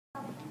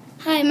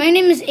Hi, my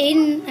name is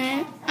Aiden,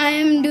 and I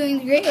am doing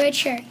the great white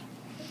shark.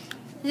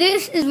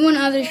 This is one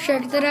other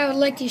shark that I would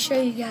like to show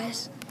you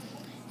guys.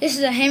 This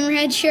is a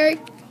hammerhead shark,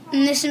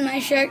 and this is my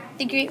shark,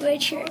 the great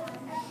white shark.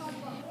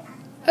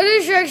 Other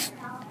sharks,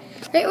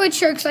 great white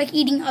sharks like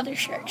eating other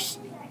sharks,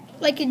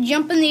 like to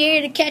jump in the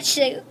air to catch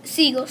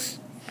seagulls.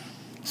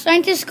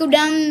 Scientists go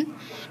down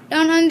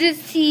under the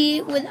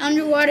sea with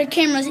underwater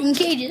cameras in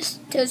cages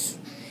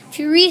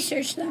to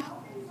research them.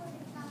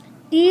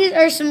 These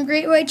are some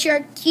great white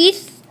shark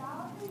teeth.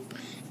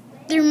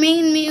 Their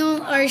main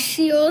meal are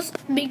seals,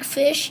 big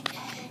fish,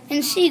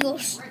 and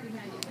seagulls.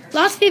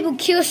 Lots of people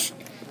kill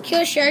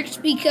sharks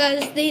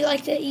because they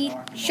like to eat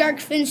shark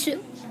fin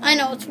soup. I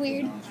know, it's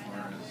weird.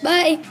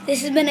 Bye.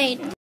 This has been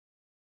Aiden.